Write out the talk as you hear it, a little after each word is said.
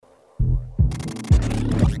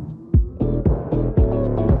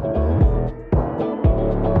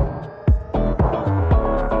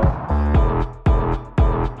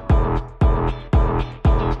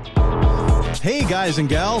guys and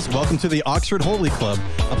gals, welcome to the Oxford Holy Club,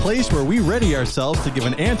 a place where we ready ourselves to give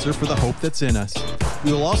an answer for the hope that's in us.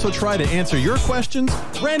 We will also try to answer your questions,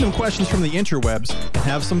 random questions from the interwebs, and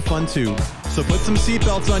have some fun too. So put some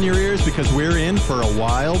seatbelts on your ears because we're in for a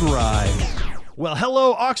wild ride. Well,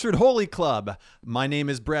 hello, Oxford Holy Club. My name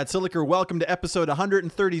is Brad Siliker. Welcome to episode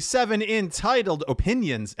 137 entitled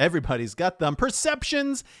Opinions. Everybody's got them.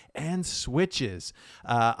 Perceptions and Switches.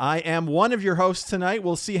 I am one of your hosts tonight.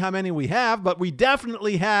 We'll see how many we have, but we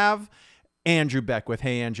definitely have Andrew Beckwith.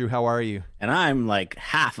 Hey, Andrew, how are you? And I'm like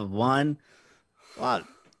half of one. What?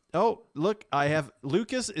 Oh, look, I have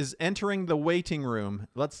Lucas is entering the waiting room.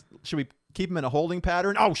 Should we keep him in a holding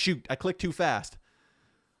pattern? Oh, shoot, I clicked too fast.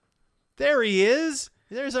 There he is.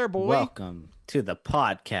 There's our boy. Welcome to the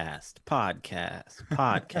podcast.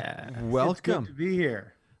 Welcome. It's good to be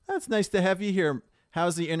here. That's nice to have you here.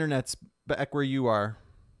 How's the internet back where you are?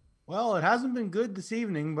 Well, it hasn't been good this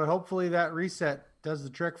evening, but hopefully that reset does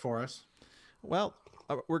the trick for us. Well,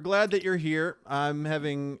 we're glad that you're here. I'm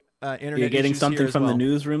having internet You're getting issues something here as from well. the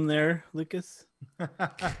newsroom there, Lucas?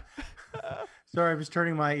 Sorry, I was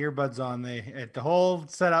turning my earbuds on. The whole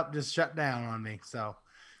setup just shut down on me. So,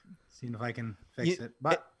 seeing if I can fix it.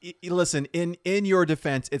 But listen, in your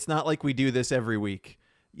defense, it's not like we do this every week.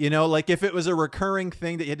 You know, like if it was a recurring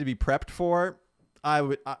thing that you had to be prepped for,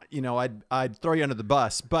 I'd throw you under the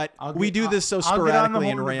bus. But we do this so sporadically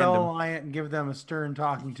and random. I'll get on the Bell Alliance and give them a stern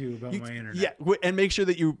talking to about my internet. Yeah, and make sure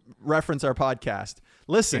that you reference our podcast.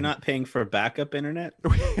 Listen, You're not paying for backup internet?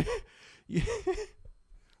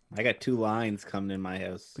 I got 2 lines coming in my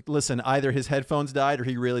house. Listen, either his headphones died or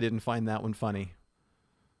he really didn't find that one funny.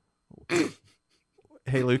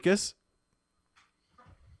 Hey, Lucas.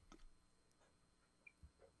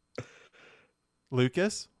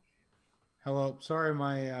 Lucas. Hello. Sorry,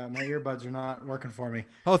 my earbuds are not working for me.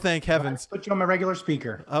 Oh, thank heavens! Put you on my regular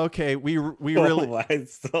speaker. Okay, we really my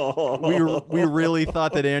soul. we really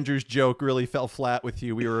thought that Andrew's joke really fell flat with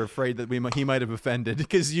you. We were afraid that he might have offended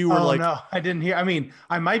because you were no, I didn't hear. I mean,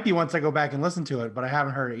 I might be once I go back and listen to it, but I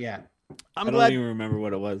haven't heard it yet. I don't even remember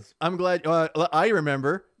what it was. I'm glad. I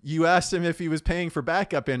remember. You asked him if he was paying for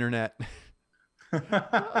backup internet,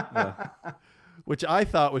 which I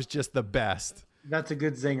thought was just the best. That's a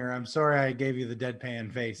good zinger. I'm sorry I gave you the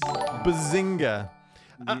deadpan face. Bazinga!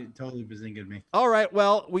 You totally bazingaed me. All right.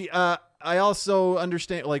 Well, I also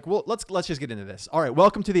understand. Let's just get into this. All right.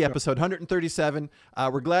 Welcome to the episode 137.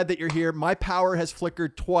 We're glad that you're here. My power has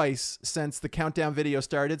flickered twice since the countdown video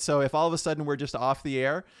started. So if all of a sudden we're just off the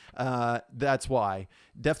air, that's why.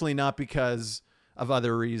 Definitely not because of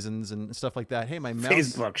other reasons and stuff like that. Hey, my mouse.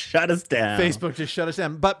 Facebook shut us down. Facebook just shut us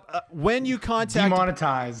down. But when you contact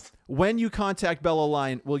demonetized. When you contact Bell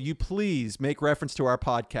Alliance, will you please make reference to our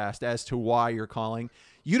podcast as to why you're calling?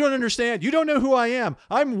 You don't understand. You don't know who I am.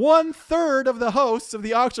 I'm 1/3 of the hosts of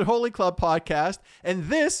the Oxford Holy Club podcast, and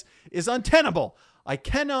this is untenable. I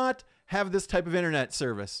cannot have this type of internet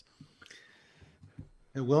service.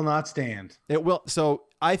 It will not stand. It will. So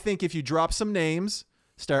I think if you drop some names,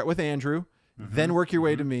 start with Andrew, then work your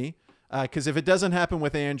way to me. Because if it doesn't happen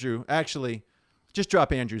with Andrew, actually, just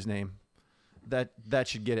drop Andrew's name. That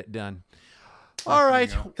should get it done. All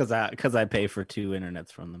right. Because I pay for 2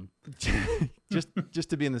 internets from them. just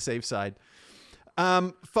to be on the safe side.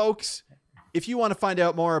 Folks, if you want to find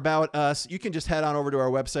out more about us, you can just head on over to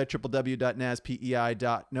our website,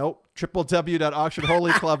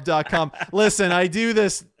 www.oxfordholyclub.com. Listen, I do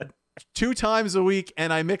this 2 times a week,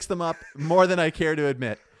 and I mix them up more than I care to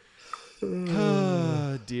admit.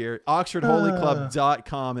 Oh, dear.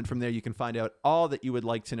 OxfordHolyClub.com, and from there you can find out all that you would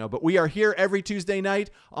like to know. But we are here every Tuesday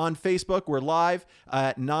night on Facebook. We're live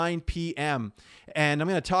at 9 p.m. And I'm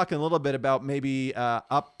going to talk a little bit about maybe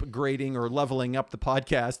upgrading or leveling up the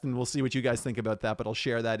podcast, and we'll see what you guys think about that, but I'll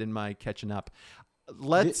share that in my catching up.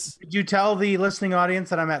 Did you tell the listening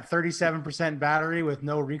audience that I'm at 37% battery with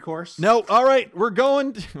no recourse? No. All right. We're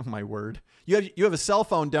going. Oh, my word. You have a cell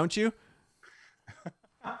phone, don't you?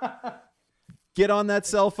 Get on that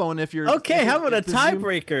cell phone if you're... Okay, how about a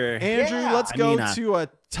tiebreaker? Andrew, let's go to a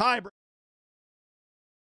tiebreaker.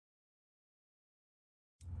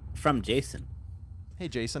 From Jason. Hey,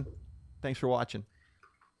 Jason. Thanks for watching.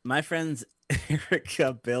 My friends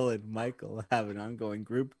Erica, Bill, and Michael have an ongoing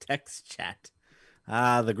group text chat.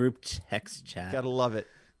 The group text chat. Gotta love it.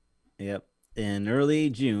 Yep. In early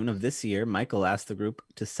June of this year, Michael asked the group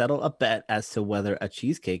to settle a bet as to whether a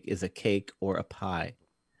cheesecake is a cake or a pie.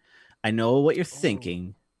 I know what you're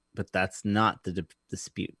thinking, but that's not the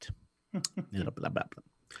dispute. Blah, blah, blah, blah.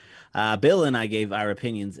 Bill and I gave our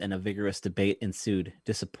opinions, and a vigorous debate ensued.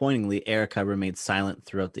 Disappointingly, Erica remained silent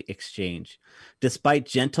throughout the exchange. Despite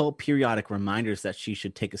gentle, periodic reminders that she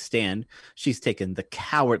should take a stand, she's taken the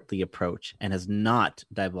cowardly approach and has not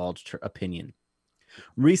divulged her opinion.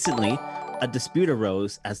 Recently, a dispute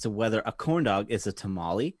arose as to whether a corn dog is a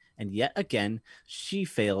tamale, and yet again, she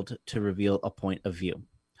failed to reveal a point of view.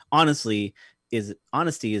 Honesty is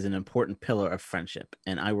an important pillar of friendship,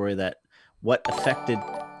 and I worry what effect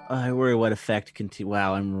continue.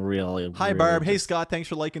 Wow, I'm really. Hi, Barb. Hey, Scott. Thanks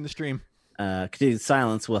for liking the stream. Continued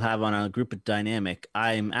silence will have on a group dynamic.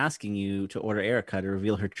 I'm asking you to order Erica to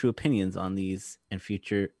reveal her true opinions on these and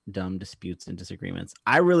future dumb disputes and disagreements.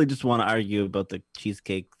 I really just want to argue about the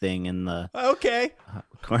cheesecake thing and the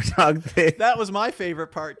corn dog thing. That was my favorite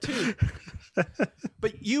part too.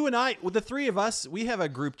 But you and I, the three of us, we have a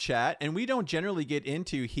group chat, and we don't generally get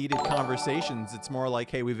into heated conversations. It's more like,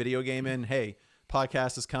 hey, we video gaming. Hey,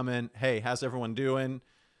 podcast is coming. Hey, how's everyone doing?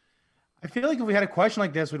 I feel like if we had a question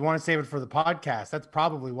like this, we'd want to save it for the podcast. That's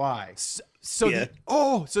probably why. So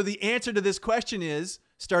the answer to this question is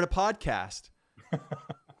start a podcast.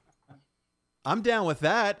 I'm down with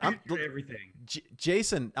that. I'm everything.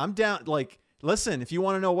 Jason, I'm down. Like, listen, if you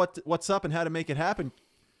want to know what's up and how to make it happen,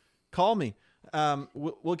 call me.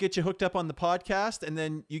 We'll get you hooked up on the podcast, and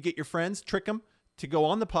then you get your friends, trick them to go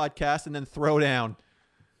on the podcast, and then throw down.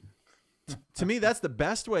 To me, that's the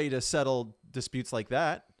best way to settle disputes like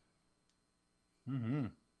that. Mm-hmm.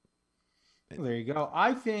 Well, there you go.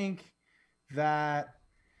 I think that,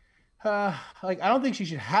 I don't think she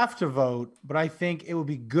should have to vote, but I think it would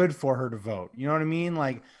be good for her to vote. You know what I mean?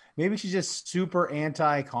 Like, maybe she's just super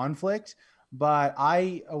anti-conflict, but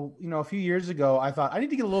a few years ago, I thought I need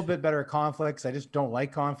to get a little bit better at conflicts. I just don't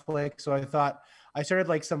like conflict. So I thought I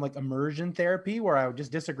started some immersion therapy where I would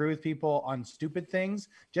just disagree with people on stupid things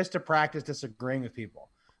just to practice disagreeing with people.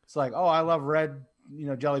 It's like, oh, I love red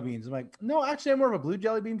jelly beans. I'm like, no, actually, I'm more of a blue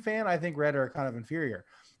jelly bean fan. I think red are kind of inferior.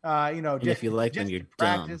 Just, if you like them, you're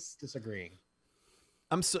practice disagreeing.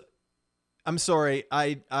 I'm sorry.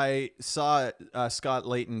 I saw Scott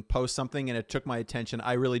Layton post something, and it took my attention.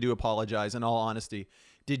 I really do apologize. In all honesty,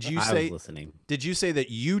 did you say that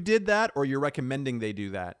you did that, or you're recommending they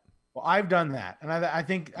do that? Well, I've done that, and I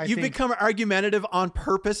think you've become argumentative on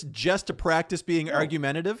purpose just to practice being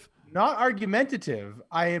argumentative. Not argumentative.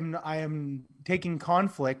 I am taking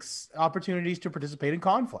opportunities to participate in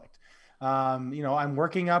conflict. I'm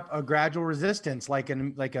working up a gradual resistance, like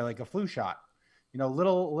a flu shot.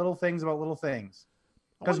 Little things about little things.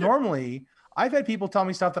 Because normally I've had people tell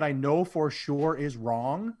me stuff that I know for sure is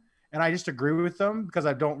wrong, and I just agree with them because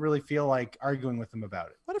I don't really feel like arguing with them about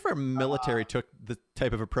it. What if our military took the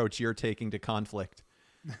type of approach you're taking to conflict?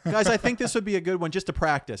 Guys, I think this would be a good one just to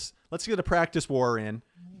practice. Let's get a practice war in.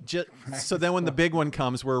 So then when the big one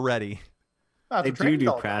comes, we're ready. They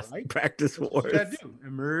do practice wars.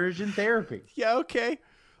 Immersion therapy. Yeah, okay.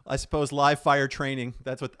 I suppose live fire training.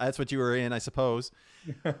 That's what you were in, I suppose.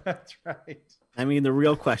 That's right. I mean, the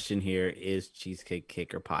real question here is cheesecake,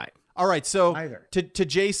 cake, or pie. All right, so either. To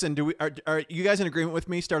Jason, are you guys in agreement with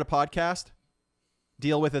me? Start a podcast?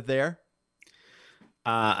 Deal with it there?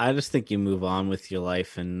 I just think you move on with your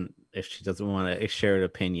life, and if she doesn't want to share an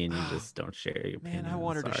opinion, you just don't share your opinion. Man, I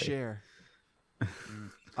want her to share.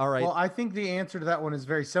 All right. Well, I think the answer to that one is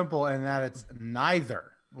very simple, and that it's neither.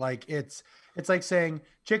 Like it's like saying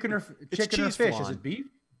chicken or fish. Flan. Is it beef?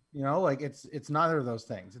 It's neither of those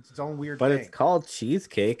things. It's its own weird thing. But it's called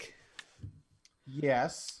cheesecake.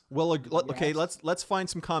 Yes. Well, okay. Let's find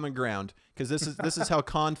some common ground, because this is how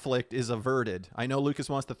conflict is averted. I know Lucas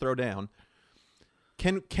wants to throw down.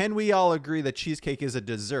 Can we all agree that cheesecake is a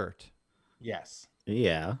dessert? Yes.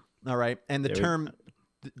 Yeah. All right. And the term...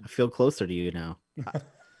 I feel closer to you now.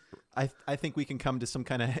 I think we can come to some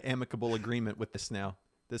kind of amicable agreement with this now.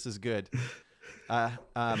 This is good.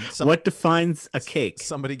 What defines a cake?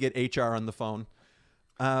 Somebody get HR on the phone.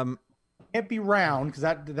 Can't be round, because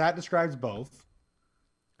that describes both.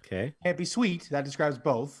 Okay. Can't be sweet. That describes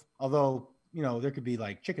both. Although, there could be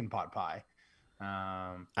like chicken pot pie.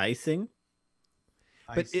 Icing?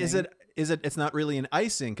 But is it? It's not really an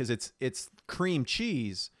icing, because it's cream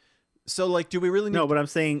cheese. So do we really need? No, but I'm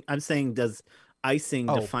saying, does icing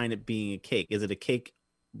define it being a cake? Is it a cake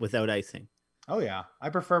without icing? Oh yeah, I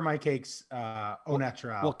prefer my cakes au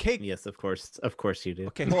naturel. Well, cake. Yes, of course you do.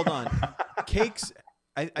 Okay, hold on. Cakes.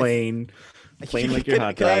 Plain like your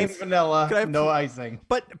hot dogs. Plain vanilla, no icing.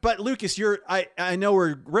 But Lucas, I know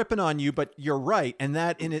we're ripping on you, but you're right, and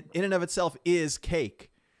that in and of itself is cake.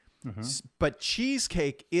 Mm-hmm. But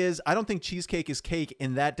cheesecake is, I don't think cheesecake is cake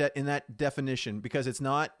in that definition, because it's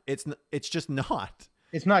not. It's just not.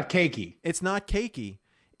 It's not cakey. It's not cakey.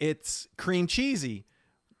 it's cream cheesy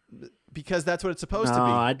because that's what it's supposed No, to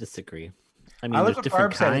be. I disagree. I mean, I there's like what different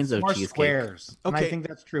Barb said. kinds It's of more cheesecake. squares. And Okay. I think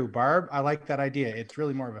that's true. Barb, I like that idea. It's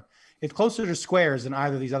really more of a, it's closer to squares than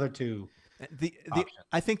either of these other two.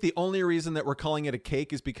 I think the only reason that we're calling it a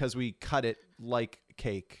cake is because we cut it like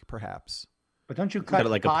cake, perhaps. But don't you cut cut it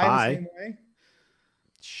like a pie pie. the same way?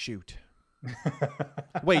 Shoot.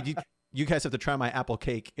 Wait, you guys have to try my apple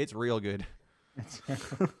cake. It's real good.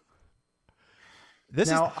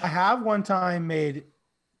 I have one time made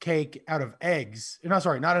cake out of eggs. No,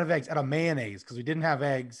 sorry, not out of eggs, out of mayonnaise, because we didn't have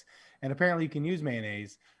eggs, and apparently you can use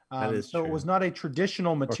mayonnaise. That is so true. it was not a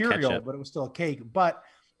traditional material, ketchup. but it was still a cake. But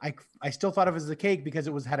I still thought of it as a cake because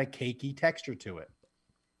it had a cakey texture to it.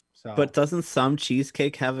 So, But doesn't some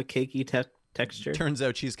cheesecake have a cakey texture? Turns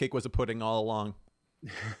out cheesecake was a pudding all along.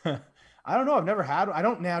 I don't know. I've never had. I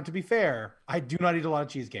don't now. To be fair, I do not eat a lot of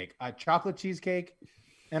cheesecake. Chocolate cheesecake,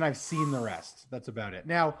 and I've seen the rest. That's about it.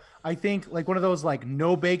 Now, I think like one of those like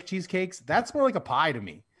no bake cheesecakes. That's more like a pie to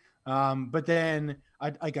me. But then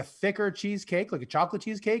like a thicker cheesecake, like a chocolate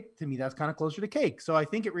cheesecake, to me that's kind of closer to cake. So I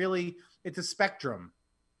think it's a spectrum,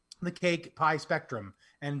 the cake pie spectrum,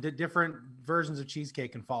 and the different versions of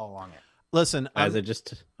cheesecake can fall along it. Listen,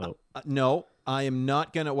 No, I am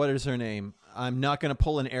not gonna. What is her name? I'm not gonna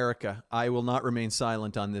pull an Erica. I will not remain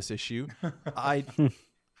silent on this issue.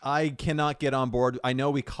 I cannot get on board. I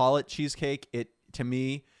know we call it cheesecake. It to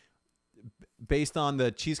me, based on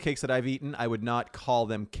the cheesecakes that I've eaten, I would not call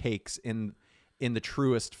them cakes in the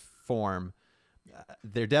truest form.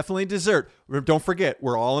 They're definitely dessert. Don't forget,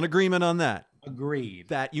 we're all in agreement on that. Agreed.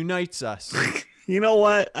 That unites us. you know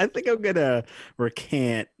what? I think I'm gonna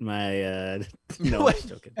recant my. No, I'm just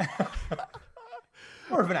joking.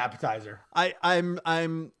 More of an appetizer.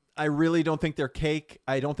 I really don't think they're cake.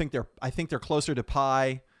 I think they're closer to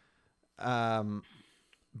pie.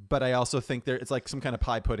 But I also think it's like some kind of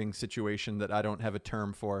pie pudding situation that I don't have a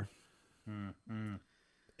term for.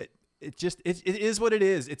 It is what it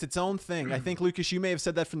is. It's its own thing. I think, Lucas, you may have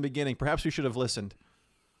said that from the beginning. Perhaps we should have listened.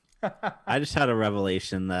 I just had a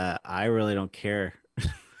revelation that I really don't care.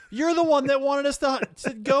 You're the one that wanted us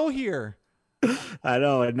to go here. I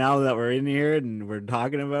know, and now that we're in here and we're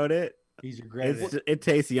talking about it, He's regretted. it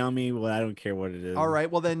tastes yummy. Well, I don't care what it is. All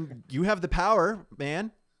right, well then you have the power,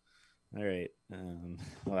 man. All right.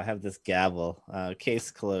 Well, I have this gavel.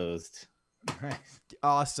 Case closed. Nice.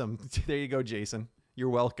 Awesome. There you go, Jason. You're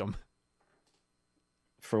welcome.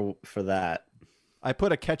 For that. I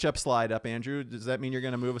put a catch-up slide up, Andrew. Does that mean you're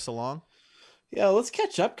going to move us along? Yeah, let's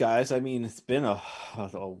catch up, guys. I mean, it's been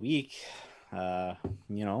a week. Brad,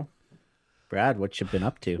 what you been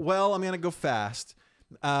up to? Well, I'm going to go fast.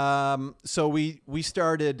 So we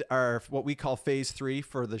started our what we call phase 3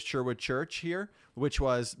 for the Sherwood Church here, which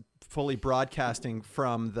was fully broadcasting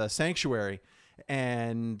from the sanctuary.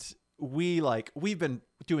 And we've been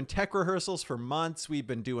doing tech rehearsals for months. We've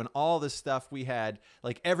been doing all this stuff. We had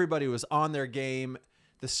everybody was on their game.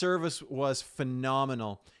 The service was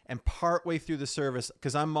phenomenal. And partway through the service,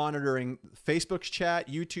 because I'm monitoring Facebook's chat,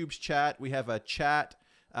 YouTube's chat, we have a chat,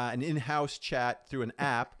 an in-house chat through an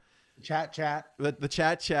app. Chat. The chat.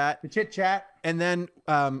 The chit chat. And then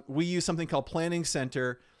we use something called Planning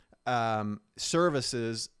Center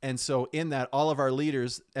services. And so in that, all of our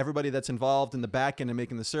leaders, everybody that's involved in the back end and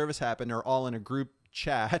making the service happen, are all in a group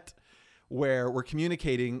chat where we're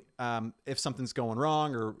communicating if something's going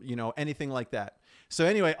wrong or, anything like that. So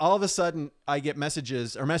anyway, all of a sudden I get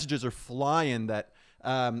messages are flying that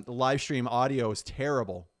the live stream audio is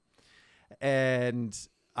terrible. And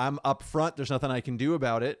I'm up front. There's nothing I can do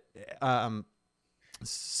about it.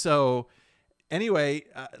 So anyway,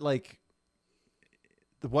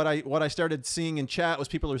 what I started seeing in chat was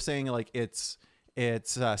people are saying it's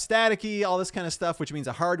staticky, all this kind of stuff, which means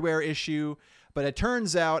a hardware issue. But it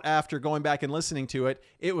turns out after going back and listening to it,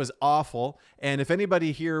 it was awful. And if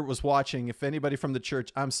anybody here was watching, if anybody from the church,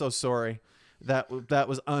 I'm so sorry. That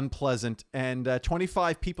was unpleasant. And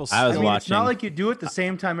 25 people. Watching. It's not like you do it the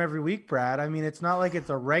same time every week, Brad. I mean, it's not like it's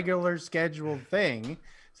a regular scheduled thing.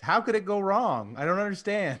 How could it go wrong? I don't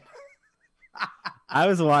understand. I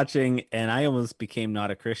was watching and I almost became not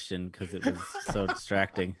a Christian because it was so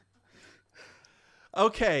distracting.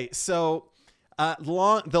 Okay, so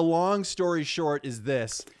the long story short is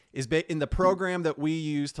this: in the program that we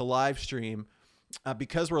use to live stream,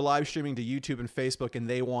 because we're live streaming to YouTube and Facebook, and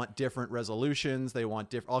they want different resolutions, they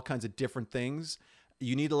want all kinds of different things.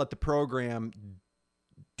 You need to let the program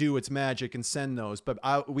do its magic and send those. But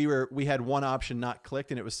we had one option not clicked,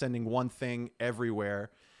 and it was sending one thing everywhere,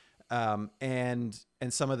 and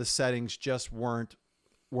some of the settings just weren't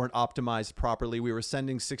optimized properly. We were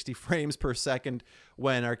sending 60 frames per second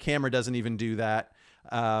when our camera doesn't even do that.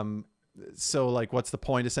 So like, what's the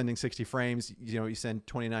point of sending 60 frames? You send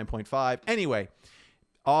 29.5. Anyway,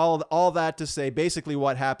 all that to say, basically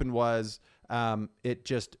what happened was,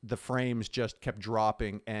 the frames just kept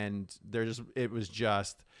dropping, and it was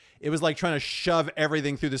like trying to shove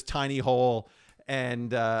everything through this tiny hole,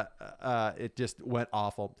 and it just went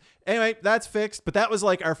awful. Anyway, that's fixed, but that was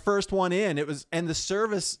like our first one in. And the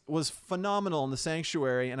service was phenomenal in the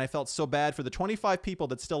sanctuary, and I felt so bad for the 25 people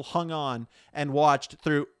that still hung on and watched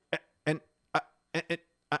through, and it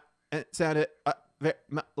sounded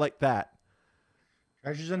like that.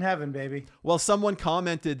 Treasures in heaven, baby. Well, someone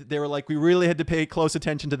commented, they were like, we really had to pay close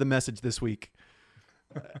attention to the message this week,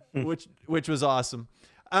 which was awesome.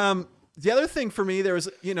 The other thing for me, there was,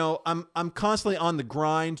 I'm constantly on the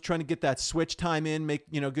grind trying to get that Switch time in,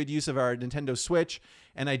 make, good use of our Nintendo Switch.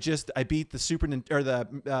 And I beat the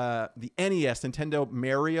the NES, Nintendo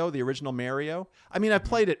Mario, the original Mario. I mean, I've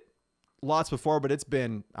played it lots before, but it's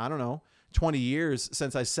been, I don't know, 20 years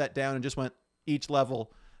since I sat down and just went each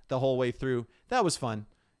level the whole way through. That was fun.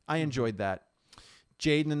 I enjoyed that.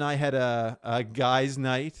 Jaden and I had a guys'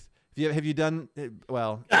 night. Have you done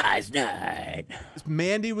well? Guys' night.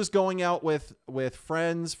 Mandy was going out with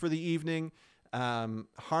friends for the evening.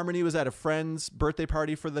 Harmony was at a friend's birthday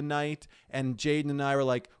party for the night, and Jaden and I were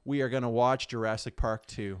like, we are going to watch Jurassic Park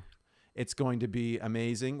 2. It's going to be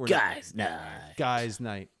amazing. Guys'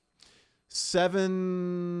 night.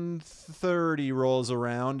 7:30 rolls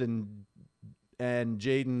around, and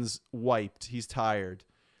Jaden's wiped. He's tired.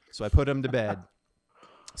 So I put him to bed.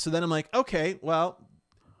 So then I'm like, okay, well,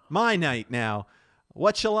 my night now.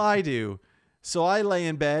 What shall I do? So I lay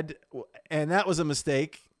in bed, and that was a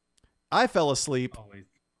mistake. I fell asleep. Always.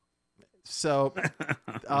 So,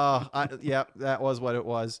 yeah, that was what it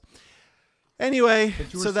was. Anyway,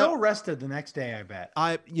 but you were so rested the next day, I bet.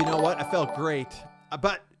 You know what? I felt great.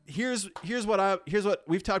 But here's what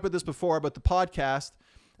we've talked about this before, about the podcast.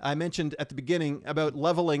 I mentioned at the beginning about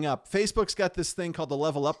leveling up. Facebook's got this thing called the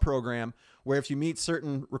Level Up program, where if you meet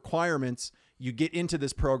certain requirements, you get into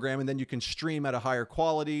this program, and then you can stream at a higher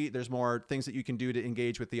quality. There's more things that you can do to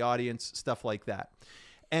engage with the audience, stuff like that.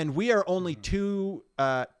 And we are only two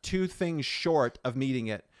things short of meeting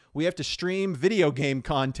it. We have to stream video game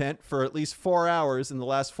content for at least 4 hours in the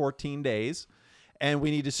last 14 days. And we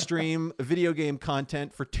need to stream video game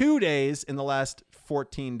content for 2 days in the last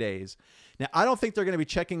 14 days. Now, I don't think they're going to be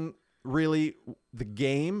checking really the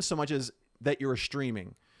game so much as that you're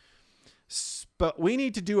streaming. But we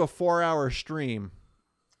need to do a 4-hour stream.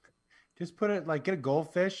 Just put it get a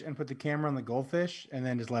goldfish and put the camera on the goldfish, and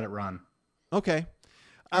then just let it run. Okay.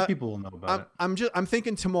 People will know about it. I'm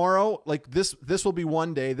thinking tomorrow, this will be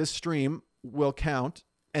one day. This stream will count,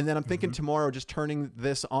 and then I'm thinking tomorrow just turning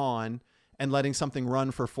this on and letting something run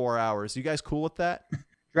for 4 hours. You guys cool with that?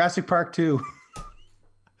 Jurassic Park 2.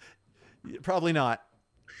 Probably not.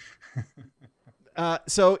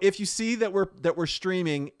 So if you see that we're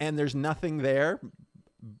streaming and there's nothing there,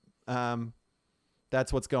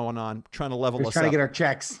 that's what's going on. Trying to level us up. Trying to get our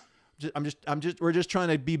checks. We're just trying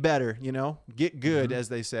to be better, get good, as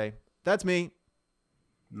they say. That's me.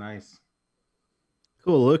 Nice.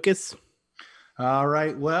 Cool, Lucas. All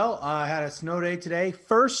right. Well, I had a snow day today.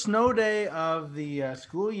 First snow day of the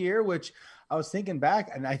school year, which I was thinking back,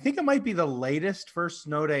 and I think it might be the latest first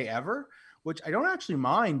snow day ever, which I don't actually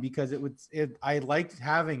mind because I liked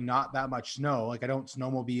having not that much snow. I don't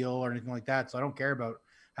snowmobile or anything like that. So I don't care about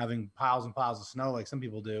having piles and piles of snow like some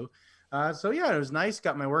people do. So yeah, it was nice.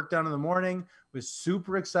 Got my work done in the morning. Was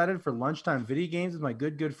super excited for lunchtime video games with my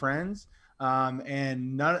good friends.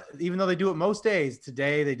 And even though they do it most days,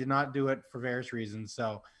 today they did not do it for various reasons.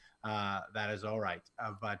 So that is all right.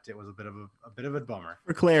 But it was a bit of a bummer.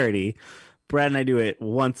 For clarity, Brad and I do it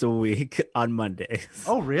once a week on Mondays.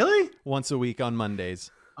 Oh, really? Once a week on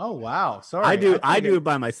Mondays. Oh, wow. Sorry. I do it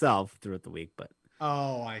by myself throughout the week, but.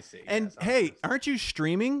 Oh, I see. And yes, hey, aren't you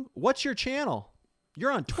streaming? What's your channel?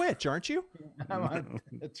 You're on Twitch, aren't you?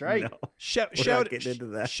 That's right. No, shout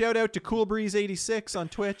out to Cool Breeze 86 on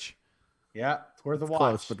Twitch. Yeah, it's worth a watch.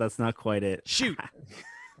 Close, but that's not quite it. Shoot.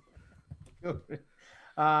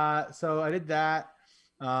 So I did that.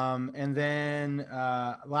 And then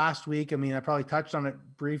last week, I probably touched on it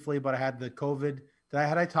briefly, but I had the COVID.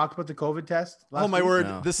 Had I talked about the COVID test? Oh my word.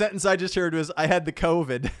 No. The sentence I just heard was, I had the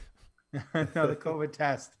COVID. No, the COVID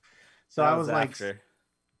test. So I was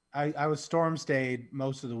I was storm stayed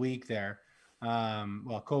most of the week there.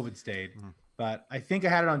 COVID stayed, but I think I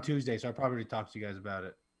had it on Tuesday. So I probably talked to you guys about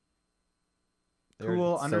it.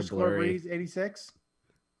 Cool _ Breeze 86.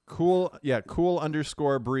 Cool. Yeah. Cool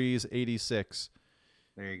 _ Breeze 86.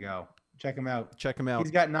 There you go. Check him out.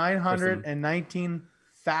 He's got 919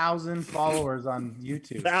 1,000 followers on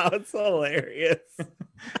YouTube. That's hilarious.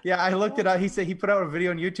 Yeah, I looked it up. He said he put out a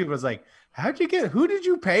video on YouTube. I was like, who did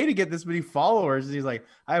you pay to get this many followers? And he's like,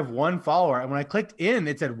 I have one follower. And when I clicked in,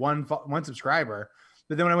 it said one subscriber.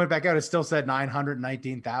 But then when I went back out, it still said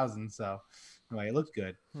 919,000. So anyway, it looks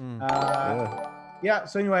good. Yeah.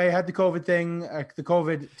 So anyway, I had the COVID thing, the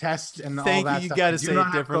COVID test and all that you stuff. got to say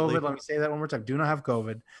it differently. COVID. Let me say that one more time. Do not have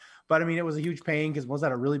COVID. But I mean, it was a huge pain because was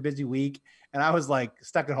that a really busy week? And I was like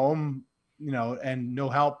stuck at home, and no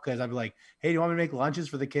help because I'd be like, hey, do you want me to make lunches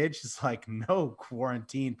for the kids? She's like, no,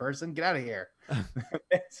 quarantine person, get out of here.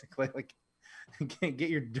 Basically, like, can't get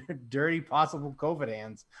your dirty possible COVID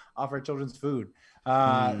hands off our children's food.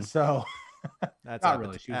 So that's not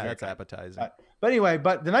really. That's appetizing. But anyway,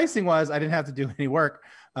 the nice thing was I didn't have to do any work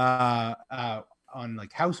on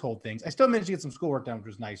like household things. I still managed to get some schoolwork done, which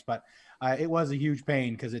was nice, but it was a huge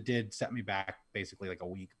pain because it did set me back basically like a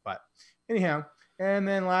week. But anyhow, and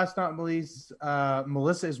then last but not least,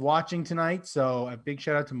 Melissa is watching tonight. So a big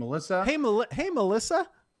shout out to Melissa. Hey, Melissa,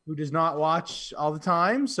 who does not watch all the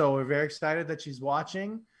time. So we're very excited that she's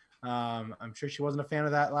watching. I'm sure she wasn't a fan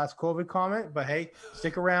of that last COVID comment, but hey,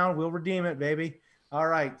 stick around. We'll redeem it, baby. All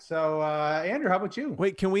right. So, Andrew, how about you?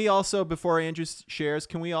 Wait, can we also, before Andrew shares,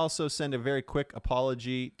 can we also send a very quick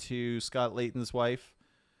apology to Scott Layton's wife,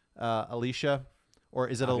 Alicia? Or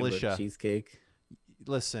is it Alicia? Cheesecake.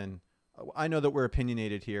 Listen, I know that we're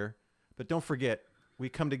opinionated here, but don't forget, we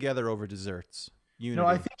come together over desserts. Unity. No,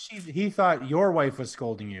 I think he thought your wife was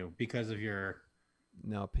scolding you because of your...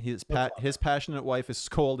 No, his passionate wife is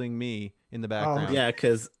scolding me in the background. Oh. Yeah,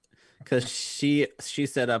 because she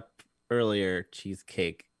set up earlier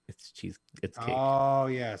cheesecake. It's cake. Oh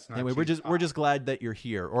yes. Anyway, we're just glad that you're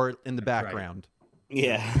here or in the background. Right.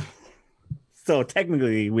 Yeah. So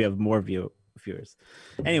technically, we have more viewers.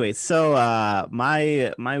 Anyway, so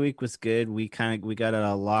my week was good. We got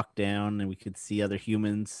a lockdown and we could see other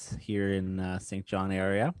humans here in St. John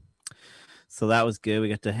area. So that was good. We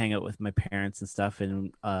got to hang out with my parents and stuff.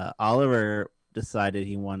 And Oliver decided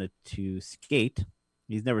he wanted to skate.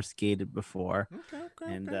 He's never skated before.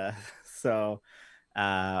 Okay. And so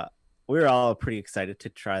we were all pretty excited to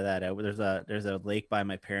try that out. There's a lake by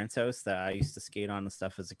my parents' house that I used to skate on and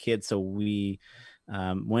stuff as a kid. So we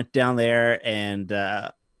went down there and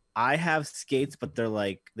I have skates, but they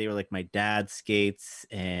were like my dad's skates.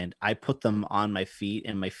 And I put them on my feet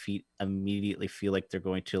and my feet immediately feel like they're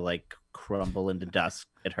going to like crumble into dust.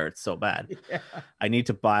 It hurts so bad. Yeah. I need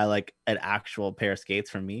to buy like an actual pair of skates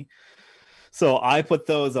for me. So I put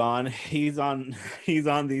those on. He's on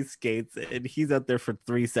these skates and he's out there for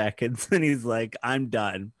 3 seconds and he's like, I'm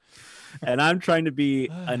done. And I'm trying to be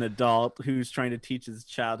an adult who's trying to teach his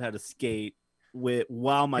child how to skate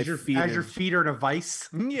while my feet are in a vice.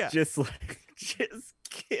 Yeah. Just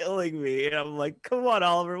killing me. And I'm like, come on,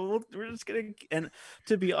 Oliver, we're just gonna. And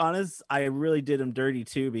to be honest, I really did him dirty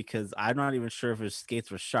too because I'm not even sure if his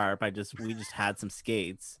skates were sharp. We just had some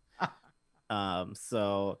skates.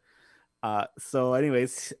 So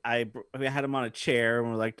anyways, we had him on a chair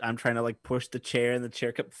and we're like, I'm trying to like push the chair and the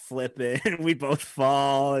chair kept flipping and we both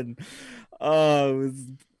fall. And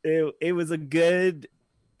it was a good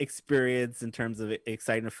experience in terms of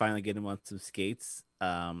exciting to finally get him on some skates.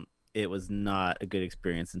 It was not a good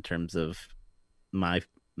experience in terms of my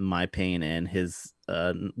pain and his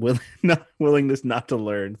willingness not to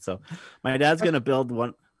learn. So my dad's gonna build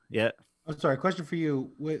one. Yeah. I'm sorry. Question for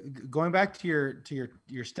you. Going back to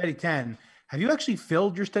your Steady 10, have you actually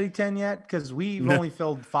filled your Steady 10 yet? Because we've only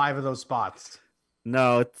filled 5 of those spots.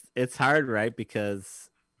 No, it's hard, right? Because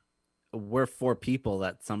we're 4 people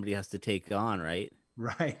that somebody has to take on, right?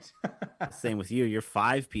 Right. Same with you. You're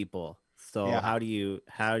 5 people. So yeah. How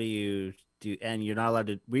do you do? And you're not allowed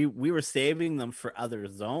to. We were saving them for other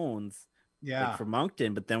zones, like for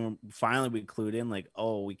Moncton. But then finally we clued in, like,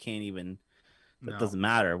 oh, we can't even. That doesn't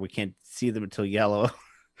matter. We can't see them until yellow.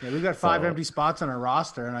 Yeah, we've got 5 empty spots on our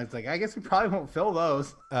roster, and I was like, I guess we probably won't fill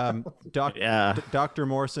those. Dr.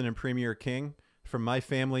 Morrison and Premier King, from my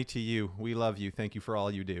family to you, we love you. Thank you for all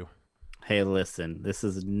you do. Hey, listen, this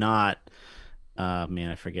is not. Man,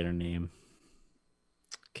 I forget her name.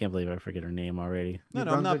 Can't believe I forget her name already. No,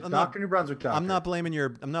 I'm not. Dr. New Brunswick doctor. I'm not blaming your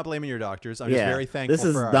doctors. I'm just very thankful. This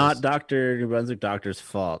is not Dr. New Brunswick doctor's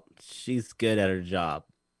fault. She's good at her job.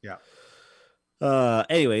 Yeah.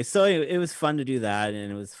 Anyway, so it was fun to do that,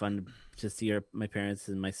 and it was fun to see my parents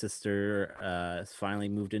and my sister finally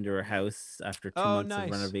moved into her house after 2 months of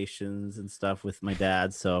renovations and stuff with my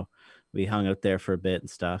dad. So we hung out there for a bit and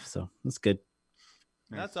stuff. So it's good.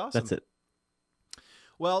 That's awesome. That's it.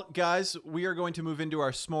 Well, guys, we are going to move into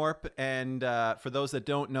our SMORP. And for those that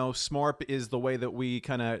don't know, SMORP is the way that we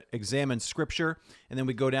kind of examine scripture. And then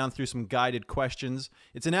we go down through some guided questions.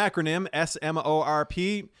 It's an acronym,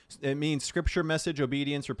 SMORP. It means scripture, message,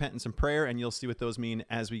 obedience, repentance, and prayer. And you'll see what those mean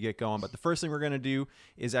as we get going. But the first thing we're going to do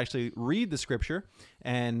is actually read the scripture.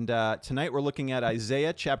 And tonight we're looking at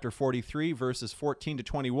Isaiah chapter 43, verses 14 to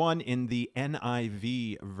 21 in the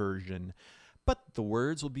NIV version. But the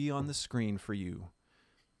words will be on the screen for you,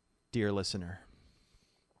 dear listener.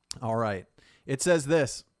 All right. It says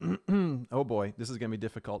this. Oh boy, this is going to be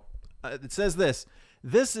difficult. It says this.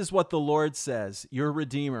 This is what the Lord says, your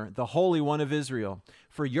Redeemer, the Holy One of Israel.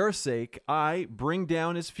 For your sake, I bring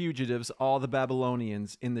down as fugitives all the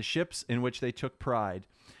Babylonians in the ships in which they took pride.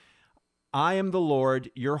 I am the Lord,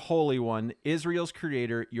 your Holy One, Israel's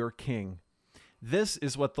Creator, your King. This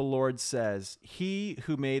is what the Lord says, he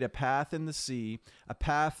who made a path in the sea, a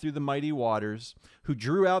path through the mighty waters, who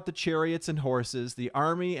drew out the chariots and horses, the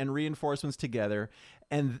army and reinforcements together,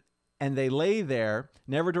 and they lay there,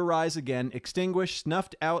 never to rise again, extinguished,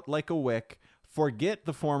 snuffed out like a wick. Forget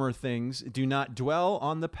the former things, do not dwell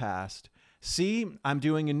on the past. See, I'm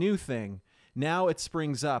doing a new thing. Now it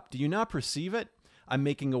springs up. Do you not perceive it? I'm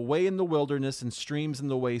making a way in the wilderness and streams in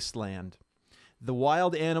the wasteland. The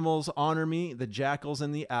wild animals honor me, the jackals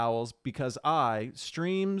and the owls, because I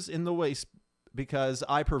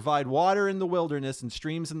provide water in the wilderness and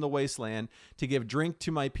streams in the wasteland to give drink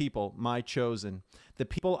to my people, my chosen, the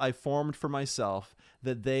people I formed for myself,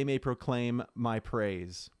 that they may proclaim my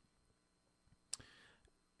praise.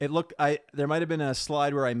 There might have been a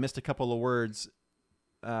slide where I missed a couple of words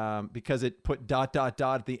because it put ... at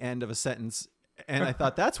the end of a sentence, and I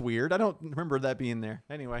thought that's weird. I don't remember that being there.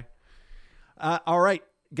 Anyway. All right,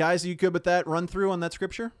 guys, are you good with that run through on that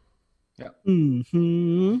scripture? Yeah.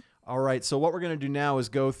 Mm-hmm. All right, so what we're going to do now is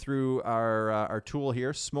go through our tool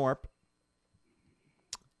here, SMORP.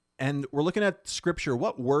 And we're looking at scripture.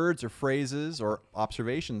 What words or phrases or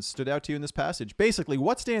observations stood out to you in this passage? Basically,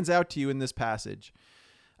 what stands out to you in this passage?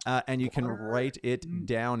 And you can write it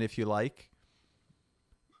down if you like.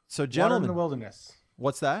 So, gentlemen. Water in the wilderness.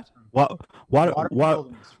 What's that? What? Water in the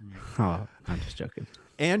wilderness for me. Oh, I'm just joking.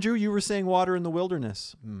 Andrew, you were saying water in the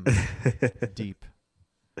wilderness. Deep.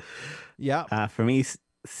 Yeah. For me,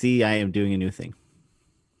 C, I am doing a new thing.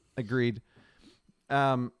 Agreed.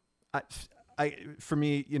 For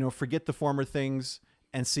me, forget the former things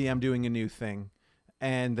and see I'm doing a new thing.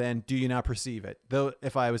 And then do you not perceive it? Though,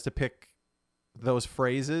 if I was to pick those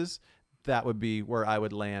phrases, that would be where I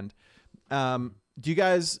would land. Do you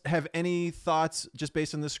guys have any thoughts just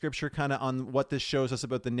based on the scripture kind of on what this shows us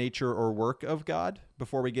about the nature or work of God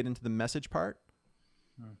before we get into the message part?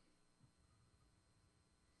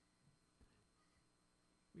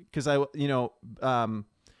 Because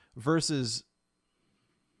verses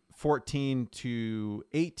 14 to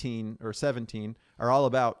 18 or 17 are all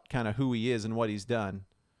about kind of who he is and what he's done.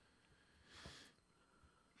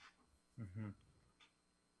 Mm-hmm.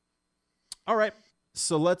 All right.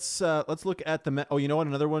 So let's look at the. You know what?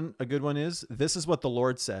 Another one, a good one is. This is what the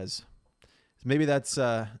Lord says. Maybe that's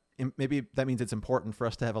maybe that means it's important for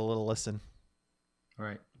us to have a little listen.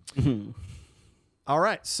 Right. All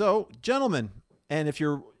right. So, gentlemen, and if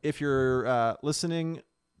you're listening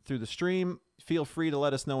through the stream, feel free to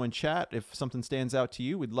let us know in chat if something stands out to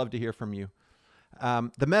you. We'd love to hear from you.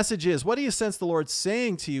 The message is: what do you sense the Lord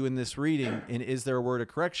saying to you in this reading? And is there a word of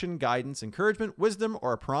correction, guidance, encouragement, wisdom,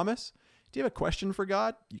 or a promise? Do you have a question for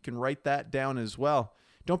God? You can write that down as well.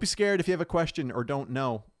 Don't be scared if you have a question or don't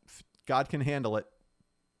know. God can handle it.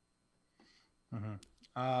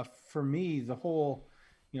 Mm-hmm. For me, the whole,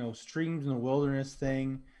 streams in the wilderness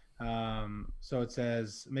thing. So it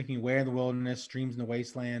says making a way in the wilderness, streams in the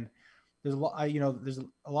wasteland. There's a lot, there's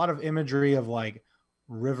a lot of imagery of like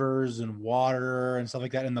rivers and water and stuff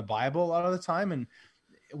like that in the Bible a lot of the time. And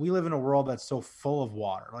we live in a world that's so full of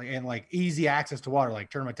water, like easy access to water, like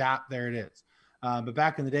turn my tap, there it is. But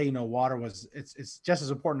back in the day, water it's just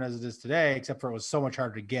as important as it is today, except for it was so much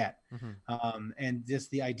harder to get. Mm-hmm. And just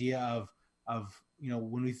the idea of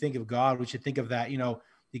when we think of God, we should think of that. You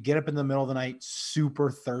get up in the middle of the night, super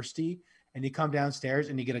thirsty, and you come downstairs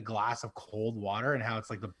and you get a glass of cold water, and how it's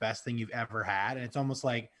like the best thing you've ever had. And it's almost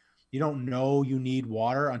like you don't know you need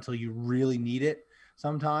water until you really need it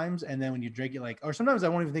sometimes. And then when you drink it, or sometimes I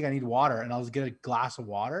won't even think I need water, and I'll just get a glass of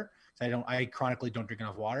water. So I chronically don't drink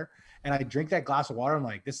enough water, and I drink that glass of water. I'm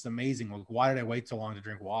like, this is amazing. Like, why did I wait so long to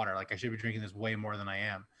drink water? Like, I should be drinking this way more than I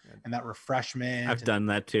am. And that refreshment. I've done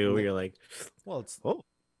that too. Where you're like, well, it's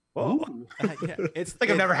yeah, it's like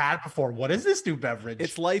I've never had it before. What is this new beverage?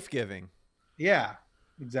 It's life-giving. Yeah,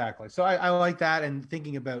 exactly. So I like that, and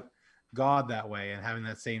thinking about God that way and having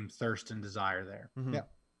that same thirst and desire there. Mhm. Yeah.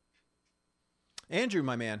 Andrew,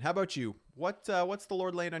 my man, how about you? What's the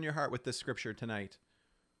Lord laying on your heart with this scripture tonight?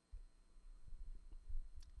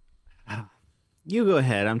 You go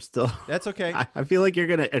ahead. I'm still. That's okay. I feel like you're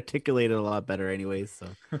gonna articulate it a lot better, anyways. So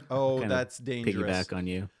Oh, kinda that's dangerous. piggyback on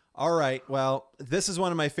you. All right. Well, this is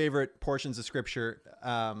one of my favorite portions of scripture,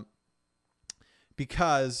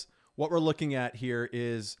 because what we're looking at here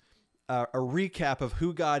is a recap of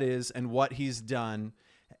who God is and what He's done.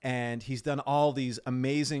 And He's done all these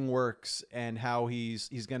amazing works, and how He's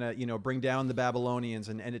gonna bring down the Babylonians,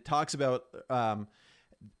 and it talks about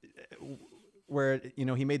where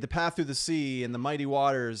He made the path through the sea and the mighty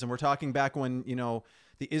waters, and we're talking back when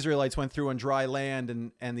the Israelites went through on dry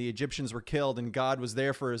land, and the Egyptians were killed, and God was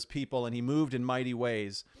there for His people, and He moved in mighty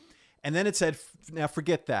ways. And then it said, now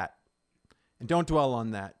forget that and don't dwell on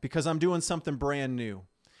that, because I'm doing something brand new.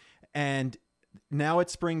 And now it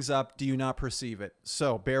springs up. Do you not perceive it?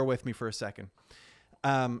 So bear with me for a second.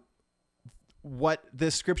 What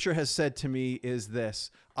this scripture has said to me is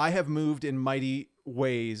this: I have moved in mighty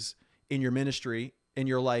ways in your ministry, in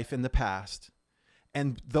your life in the past.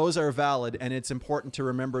 And those are valid, and it's important to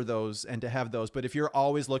remember those and to have those. But if you're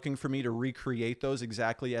always looking for me to recreate those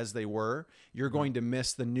exactly as they were, you're going to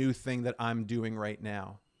miss the new thing that I'm doing right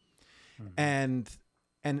now. And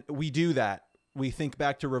we do that. We think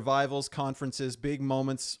back to revivals, conferences, big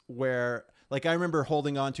moments where, like, I remember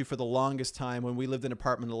holding on to for the longest time when we lived in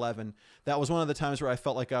apartment 11. That was one of the times where I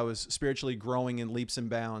felt like I was spiritually growing in leaps and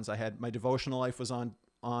bounds. I had, my devotional life was on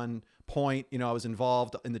point. I was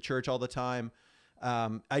involved in the church all the time.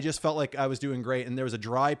 I just felt like I was doing great. And there was a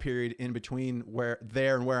dry period in between where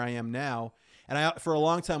I am now. And I, for a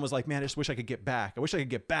long time, was like, man, I just wish I could get back. I wish I could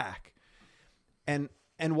get back.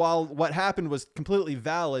 And while what happened was completely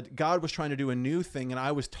valid, God was trying to do a new thing, and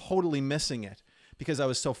I was totally missing it because I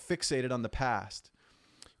was so fixated on the past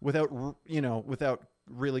without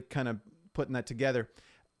really kind of putting that together.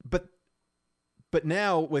 But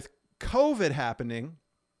now with COVID happening,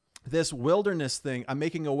 this wilderness thing, I'm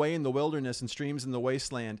making a way in the wilderness and streams in the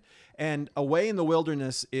wasteland. And a way in the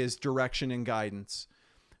wilderness is direction and guidance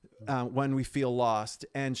when we feel lost.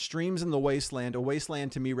 And streams in the wasteland, a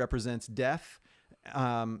wasteland to me represents death,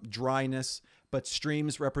 dryness, but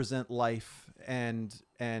streams represent life and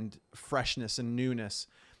freshness and newness.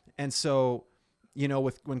 And so,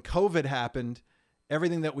 when COVID happened,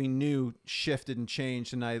 everything that we knew shifted and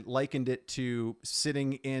changed. And I likened it to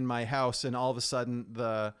sitting in my house, and all of a sudden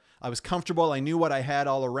I was comfortable. I knew what I had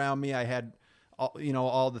all around me. I had,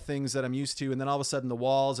 all the things that I'm used to. And then all of a sudden the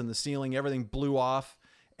walls and the ceiling, everything blew off.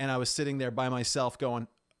 And I was sitting there by myself going,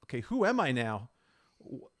 okay, who am I now?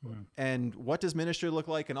 And what does ministry look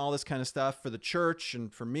like, and all this kind of stuff for the church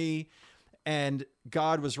and for me. And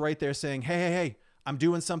God was right there saying, hey, I'm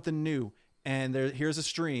doing something new. And here's a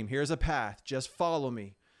stream, here's a path, just follow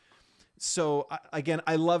me. So again,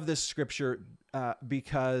 I love this scripture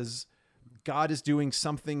because God is doing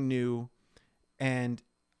something new, and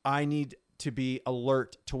I need to be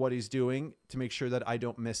alert to what He's doing to make sure that I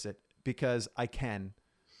don't miss it, because I can.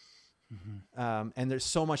 And there's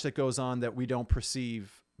so much that goes on that we don't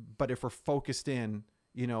perceive, but if we're focused in,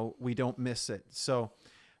 we don't miss it. So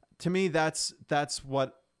to me, that's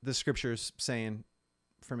what the scripture is saying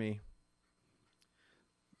for me.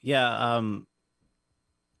 Yeah.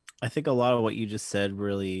 I think a lot of what you just said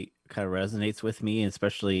really kind of resonates with me,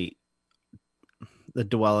 especially the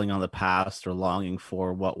dwelling on the past or longing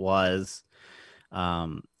for what was,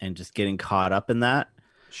 and just getting caught up in that.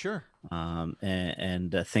 Sure.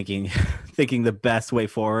 And thinking the best way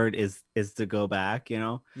forward is to go back,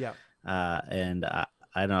 Yeah. And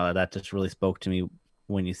I know that just really spoke to me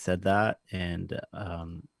when you said that. And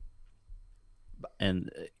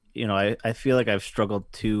I feel like I've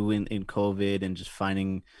struggled too in COVID, and just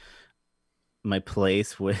finding my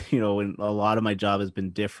place when a lot of my job has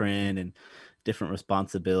been different and different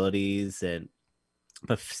responsibilities,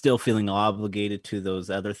 but still feeling obligated to those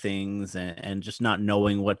other things, and just not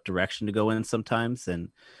knowing what direction to go in sometimes. And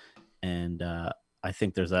I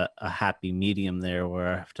think there's a happy medium there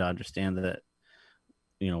where I have to understand that,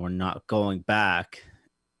 we're not going back.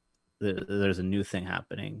 There's a new thing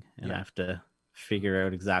happening, and I have to figure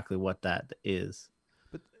out exactly what that is.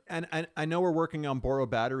 But and I know we're working on borrow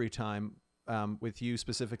battery time with you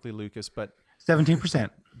specifically, Lucas, but 17%.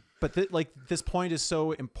 But this point is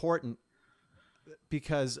so important,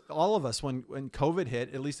 because all of us, when COVID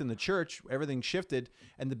hit, at least in the church, everything shifted.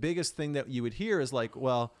 And the biggest thing that you would hear is like,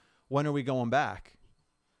 well, when are we going back?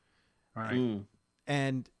 Right.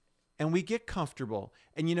 And we get comfortable.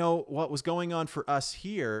 And what was going on for us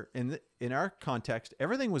here in our context,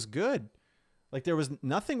 everything was good. Like there was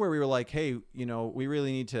nothing where we were like, hey, you know, we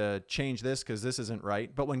really need to change this because this isn't right.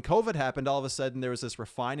 But when COVID happened, all of a sudden there was this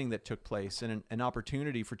refining that took place and an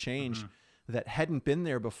opportunity for change that hadn't been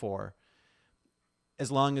there before,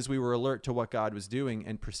 as long as we were alert to what God was doing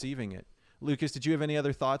and perceiving it. Lucas, did you have any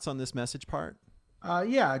other thoughts on this message part?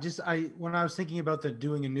 Yeah, when I was thinking about the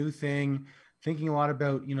doing a new thing, thinking a lot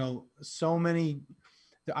about, you know, so many,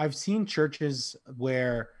 I've seen churches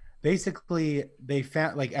where basically they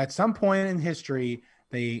found, like, at some point in history,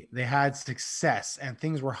 they had success and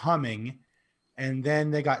things were humming, and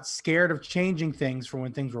then they got scared of changing things for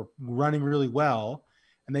when things were running really well,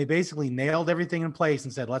 and they basically nailed everything in place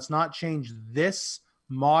and said, let's not change this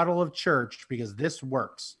model of church because this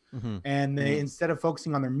works. And they, instead of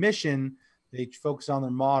focusing on their mission, they focus on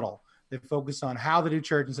their model. They focus on how they do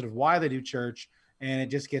church instead of why they do church, and it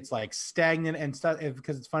just gets like stagnant and stuff.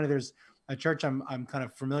 Because it's funny, there's a church I'm kind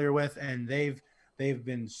of familiar with, and they've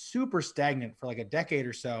been super stagnant for like a decade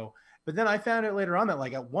or so. But then I found out later on that,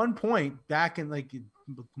 like, at one point back in like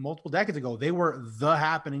multiple decades ago, they were the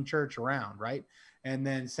happening church around, right? And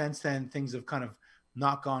then since then, things have kind of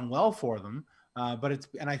not gone well for them. But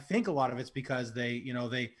I think a lot of it's because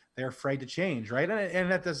they're afraid to change, right?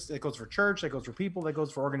 And that goes for church, that goes for people, that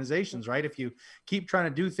goes for organizations, right? If you keep trying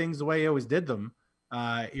to do things the way you always did them,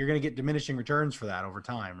 you're going to get diminishing returns for that over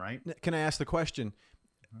time, right? Can I ask the question?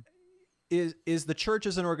 Is the church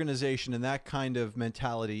as an organization and that kind of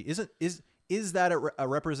mentality, is that a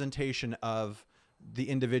representation of the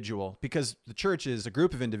individual? Because the church is a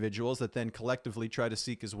group of individuals that then collectively try to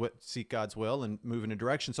seek God's will and move in a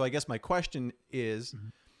direction. So I guess my question is,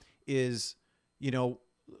 you know,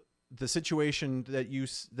 the situation that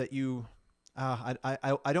you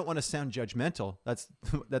I don't want to sound judgmental. That's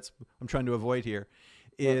I'm trying to avoid here.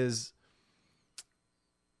 Is,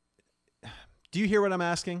 do you hear what I'm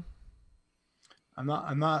asking? I'm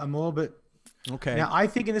a little bit. Okay. Now, I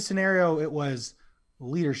think in this scenario, it was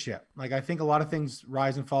leadership. Like, I think a lot of things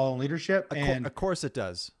rise and fall in leadership. And of course it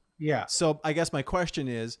does. Yeah. So I guess my question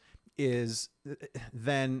is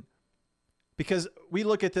then, because we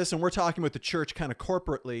look at this and we're talking about the church kind of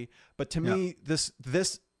corporately, but to me,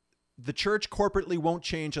 the church corporately won't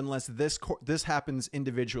change unless this happens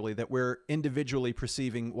individually, that we're individually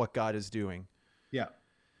perceiving what God is doing. Yeah.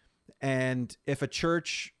 And if a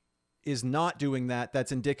church is not doing that,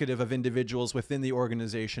 that's indicative of individuals within the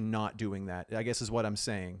organization not doing that, I guess is what I'm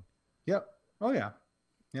saying. Yep. Oh yeah.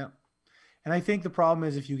 Yeah. And I think the problem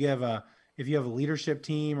is if you have a leadership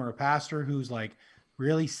team or a pastor who's like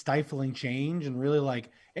really stifling change and really like,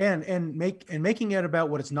 and making it about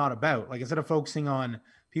what it's not about. Like, instead of focusing on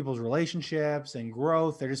people's relationships and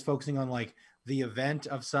growth, they're just focusing on like the event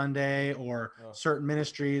of Sunday or certain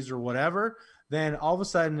ministries or whatever. Then all of a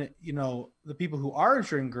sudden, you know, the people who are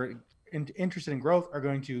interested in growth are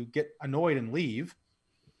going to get annoyed and leave.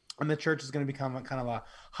 And the church is going to become a kind of a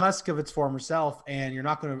husk of its former self, and you're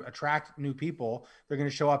not going to attract new people. They're going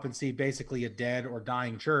to show up and see basically a dead or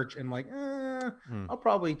dying church and like, I'll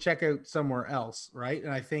probably check out somewhere else, right?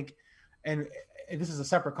 And I think, and this is a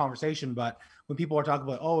separate conversation, but when people are talking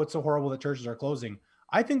about, oh, it's so horrible that churches are closing,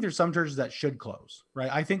 I think there's some churches that should close,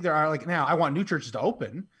 right? I think there are, like, now I want new churches to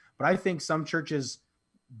open, but I think some churches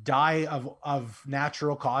die of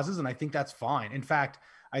natural causes, and I think that's fine. In fact,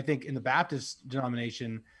 I think in the Baptist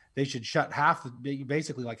denomination, they should shut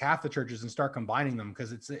basically half the churches and start combining them,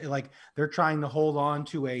 because it's like they're trying to hold on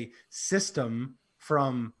to a system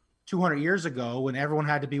from 200 years ago when everyone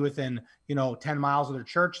had to be within 10 miles of their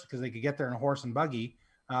church because they could get there in a horse and buggy.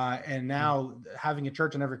 And now having a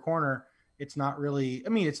church on every corner, it's not really, I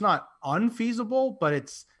mean, it's not unfeasible, but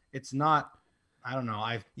it's not, I don't know.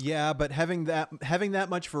 But having that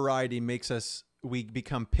much variety makes we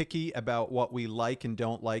become picky about what we like and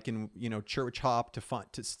don't like, and church hop to find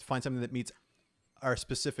something that meets our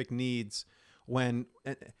specific needs,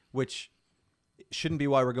 which shouldn't be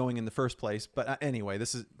why we're going in the first place. But anyway,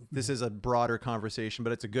 this is a broader conversation,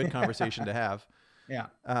 but it's a good conversation to have. Yeah.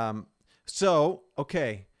 So,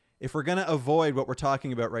 okay, if we're gonna avoid what we're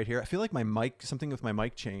talking about right here, I feel like something with my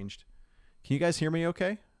mic changed. Can you guys hear me?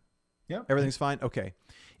 Okay. Yeah. Everything's fine. Okay.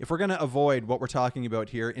 If we're going to avoid what we're talking about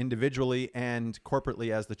here individually and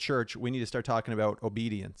corporately as the church, we need to start talking about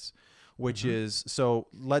obedience, which is, so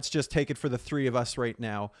let's just take it for the three of us right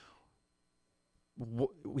now.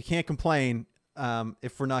 We can't complain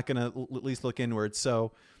if we're not going to at least look inward.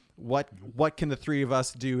 So what can the three of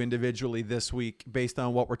us do individually this week based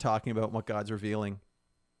on what we're talking about and what God's revealing?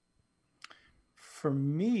 For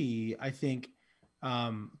me, I think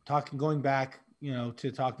going back,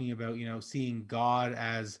 to talking about, seeing God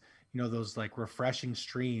as, those like refreshing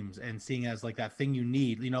streams and seeing as like that thing you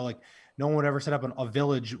need, like no one would ever set up a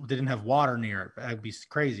village that didn't have water near it. That'd be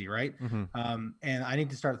crazy. Right. And I need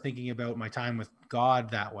to start thinking about my time with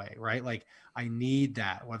God that way. Right. Like I need